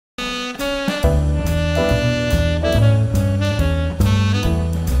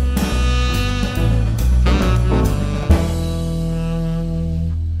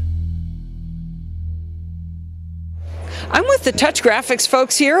with the touch graphics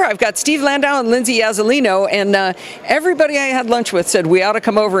folks here. I've got Steve Landau and Lindsay Yazzolino, and everybody I had lunch with said we ought to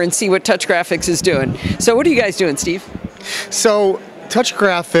come over and see what touch graphics is doing. So what are you guys doing, Steve? So touch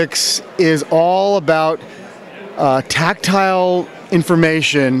graphics is all about tactile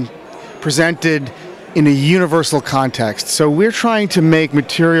information presented in a universal context. So we're trying to make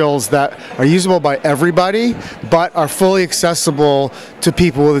materials that are usable by everybody, but are fully accessible to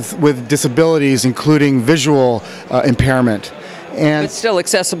people with disabilities, including visual impairment. And It's still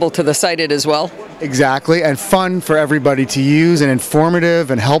accessible to the sighted as well. Exactly, and fun for everybody to use, and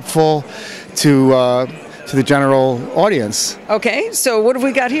informative and helpful to the general audience. Okay, so what have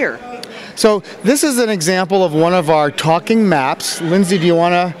we got here? So this is an example of one of our talking maps. Lindsay, do you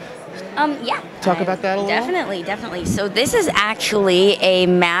want to Yeah. talk about that a little? Definitely. So this is actually a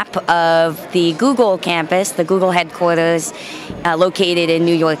map of the Google campus, the Google headquarters, located in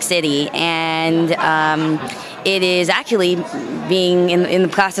New York City, and it is actually being in the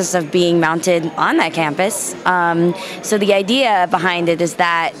process of being mounted on that campus. So the idea behind it is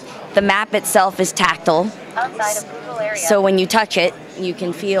that the map itself is tactile. Outside of Google area. So when you touch it, you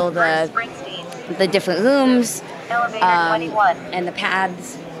can feel the different rooms, Elevator 21. and the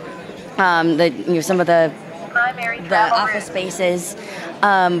paths. Some of the Primary travel office route. spaces,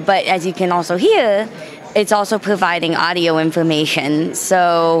 but as you can also hear, it's also providing audio information.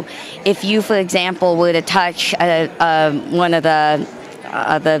 So if you, for example, were to touch one of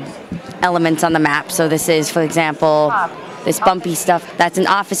the elements on the map, so this is, for example, this bumpy stuff, that's an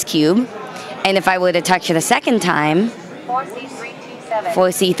office cube, and if I were to touch it a second time, 4C327.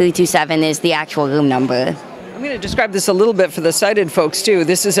 4C327 is the actual room number. I'm going to describe this a little bit for the sighted folks too.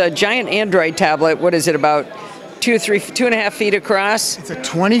 This is a giant Android tablet. What is it, about 2.5 feet across? It's a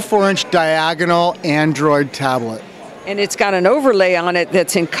 24-inch diagonal Android tablet. And it's got an overlay on it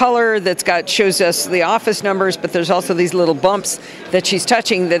that's in color, shows us the office numbers, but there's also these little bumps that she's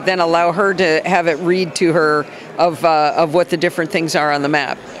touching that then allow her to have it read to her of what the different things are on the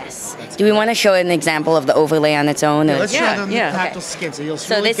map. Yes. Do we want to show an example of the overlay on its own? Let's Yeah, show them yeah. the tactile skin, so you'll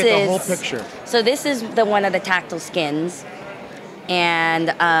So really this get the is whole picture. So this is one of the tactile skins,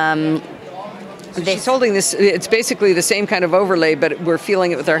 and She's holding this, it's basically the same kind of overlay, but we're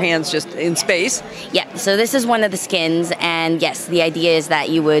feeling it with our hands just in space. yeah. So this is one of the skins, and yes, the idea is that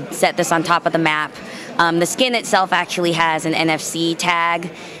you would set this on top of the map. The skin itself actually has an NFC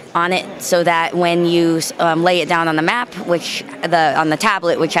tag on it, so that when you lay it down on the map, on the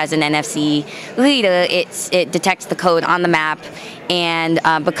tablet, which has an NFC reader, it detects the code on the map, and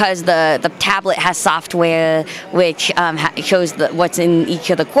because the tablet has software which shows what's in each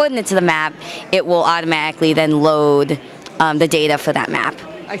of the coordinates of the map, it will automatically then load the data for that map.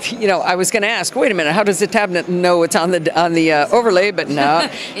 I was going to ask, wait a minute, how does the tablet know it's on the overlay? But no,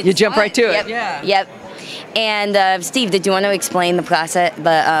 you jump right to it. Yep. And Steve, did you want to explain the process,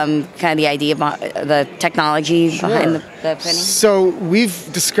 kind of the idea, the technology behind the printing? So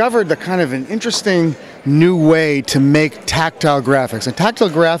we've discovered the kind of an interesting new way to make tactile graphics. And tactile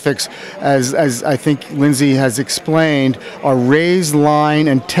graphics, as I think Lindsay has explained, are raised line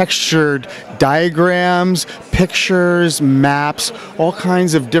and textured diagrams, pictures, maps, all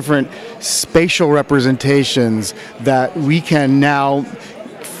kinds of different spatial representations that we can now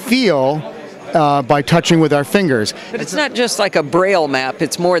feel by touching with our fingers. But it's not just like a Braille map,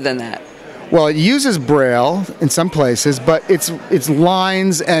 it's more than that. Well, it uses Braille in some places, but it's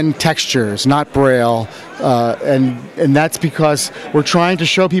lines and textures, not Braille, and that's because we're trying to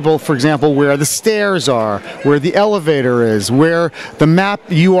show people, for example, where the stairs are, where the elevator is, where the map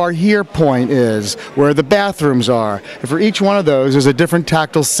 "you are here" point is, where the bathrooms are. And for each one of those, there's a different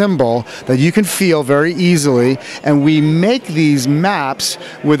tactile symbol that you can feel very easily, and we make these maps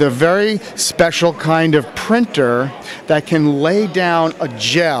with a very special kind of printer that can lay down a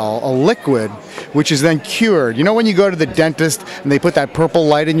gel, a liquid, which is then cured. You know when you go to the dentist and they put that purple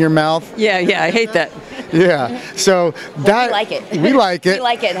light in your mouth? Yeah, I hate that. Yeah. So that we like it. We like it. We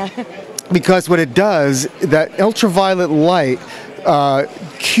like it. Because what it does, that ultraviolet light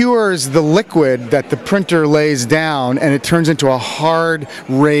cures the liquid that the printer lays down, and it turns into a hard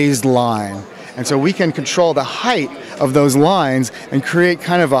raised line. And so we can control the height of those lines and create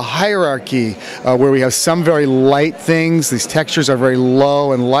kind of a hierarchy where we have some very light things. These textures are very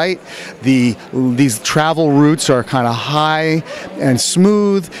low and light. These travel routes are kind of high and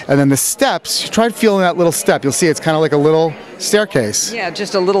smooth. And then the steps, try feeling that little step. You'll see it's kind of like a little staircase. Yeah,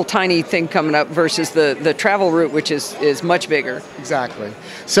 just a little tiny thing coming up versus the travel route, which is much bigger. Exactly.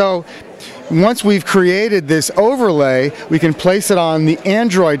 So once we've created this overlay, we can place it on the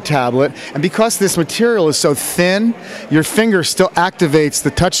Android tablet, and because this material is so thin, your finger still activates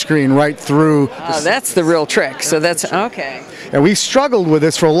the touchscreen right through. Oh, that's the real trick. So that's okay. And we struggled with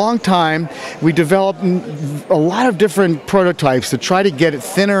this for a long time. We developed a lot of different prototypes to try to get it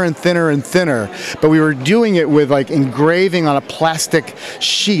thinner and thinner and thinner, but we were doing it with like engraving on a plastic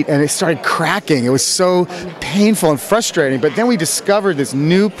sheet, and it started cracking. It was so painful and frustrating, but then we discovered this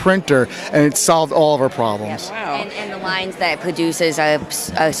new printer, and it solved all of our problems. Wow. And the lines that it produces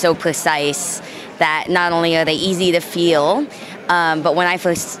are so precise that not only are they easy to feel, but when I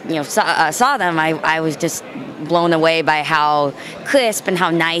first saw them, I was just blown away by how crisp and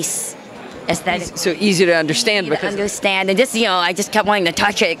how nice aesthetic. So easy to understand. And just I just kept wanting to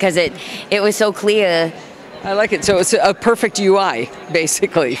touch it because it was so clear. I like it. So it's a perfect UI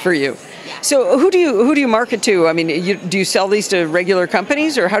basically for you. So who do you market to? I mean, do you sell these to regular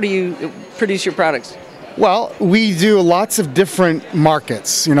companies, or how do you produce your products? Well, we do lots of different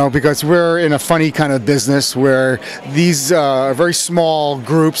markets, because we're in a funny kind of business where these are very small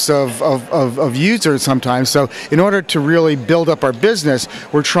groups of users sometimes. So in order to really build up our business,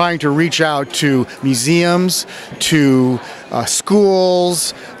 we're trying to reach out to museums, to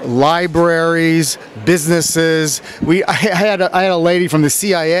schools, libraries, businesses. I had a lady from the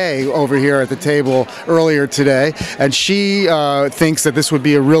CIA over here at the table earlier today, and she thinks that this would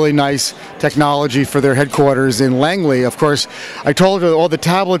be a really nice technology for their headquarters in Langley. Of course, I told her all the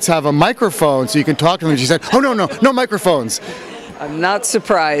tablets have a microphone, so you can talk to them. She said, "Oh no microphones." I'm not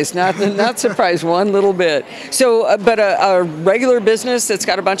surprised, not surprised one little bit. So, but a regular business that's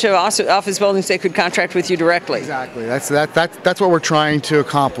got a bunch of office buildings, they could contract with you directly. Exactly. That's what we're trying to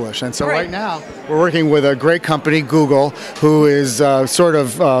accomplish. And so right now we're working with a great company, Google, who is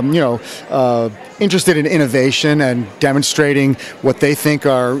interested in innovation and demonstrating what they think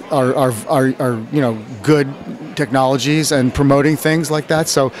are good technologies and promoting things like that.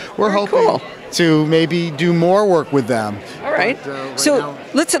 So we're hoping to maybe do more work with them. All right. So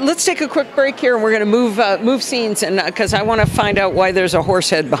let's take a quick break here, and we're going to move scenes, and because I want to find out why there's a horse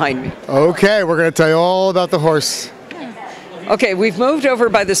head behind me. Okay, we're going to tell you all about the horse. Okay, we've moved over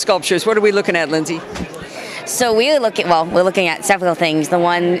by the sculptures. What are we looking at, Lindsay? So we're looking at several things. The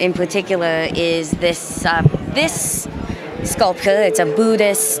one in particular is this sculpture. It's a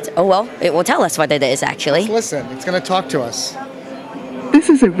Buddhist. It will tell us what it is, actually. Listen, it's going to talk to us. This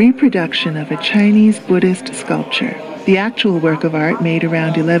is a reproduction of a Chinese Buddhist sculpture. The actual work of art, made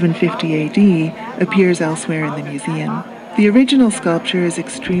around 1150 AD, appears elsewhere in the museum. The original sculpture is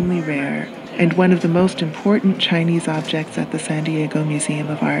extremely rare and one of the most important Chinese objects at the San Diego Museum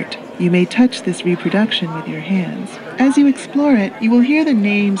of Art. You may touch this reproduction with your hands. As you explore it, you will hear the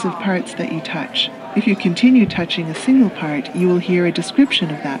names of parts that you touch. If you continue touching a single part, you will hear a description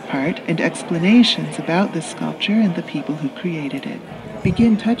of that part and explanations about this sculpture and the people who created it.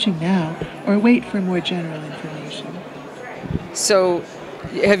 Begin touching now, or wait for more general information. So,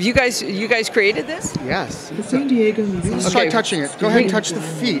 have you guys created this? Yes. The San Diego Museum. Let's try touching it. Go ahead and touch the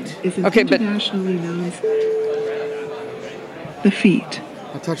feet. Is internationally known as the feet.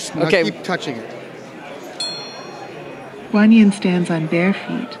 Keep touching it. Guan Yin stands on bare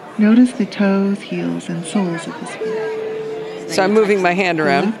feet. Notice the toes, heels, and soles of his feet. So I'm moving my hand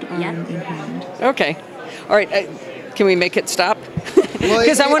around. Left arm and hand. Okay. All right. Can we make it stop?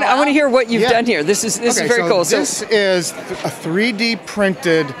 Because I want to hear what you've done here. This is very cool. So this is a 3D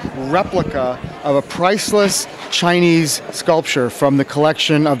printed replica of a priceless Chinese sculpture from the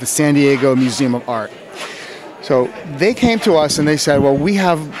collection of the San Diego Museum of Art. So they came to us and they said, well, we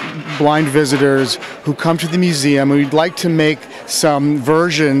have blind visitors who come to the museum and we'd like to make some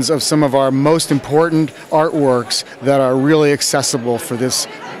versions of some of our most important artworks that are really accessible for this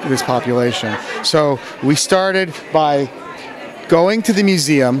population. So we started by going to the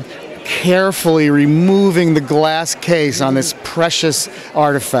museum, carefully removing the glass case on this precious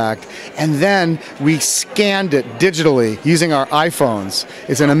artifact, and then we scanned it digitally using our iPhones.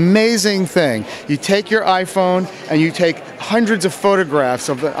 It's an amazing thing. You take your iPhone and you take hundreds of photographs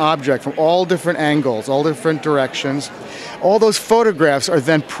of the object from all different angles, all different directions. All those photographs are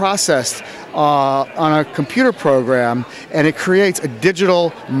then processed on a computer program, and it creates a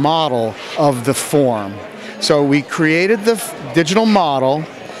digital model of the form. So we created the digital model,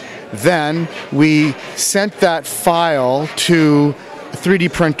 then we sent that file to a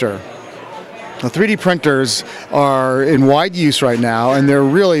 3D printer. The 3D printers are in wide use right now, and they're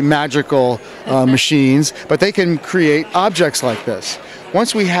really magical machines, but they can create objects like this.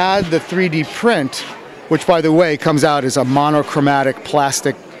 Once we had the 3D print, which by the way comes out as a monochromatic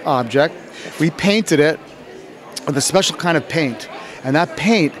plastic object, we painted it with a special kind of paint. And that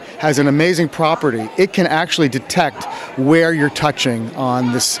paint has an amazing property. It can actually detect where you're touching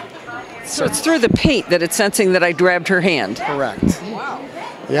on this. So it's through the paint that it's sensing that I grabbed her hand. Correct. Wow.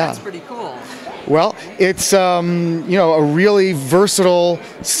 Yeah. That's pretty cool. Well, it's a really versatile,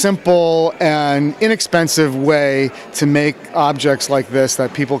 simple, and inexpensive way to make objects like this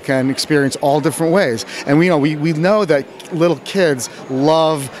that people can experience all different ways. And we know that little kids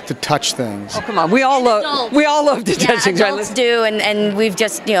love to touch things. Oh, come on. We all love to touch things, right? Adults do, and we've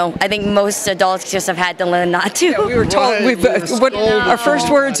just, I think most adults just have had to learn not to. Yeah, we were told, our first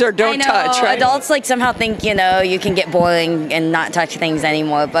words are don't touch, right? Adults somehow think, you can get boring and not touch things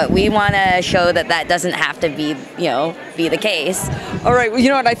anymore, but we want to show that doesn't have to be, be the case. All right, well, you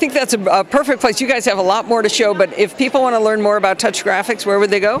know what, I think that's a perfect place. You guys have a lot more to show, but if people want to learn more about touch graphics, where would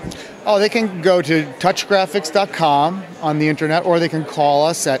they go? Oh, they can go to touchgraphics.com on the internet, or they can call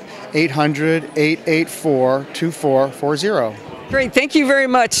us at 800-884-2440. Great, thank you very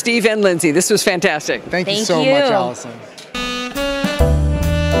much, Steve and Lindsay. This was fantastic. Thank you so much, Allison.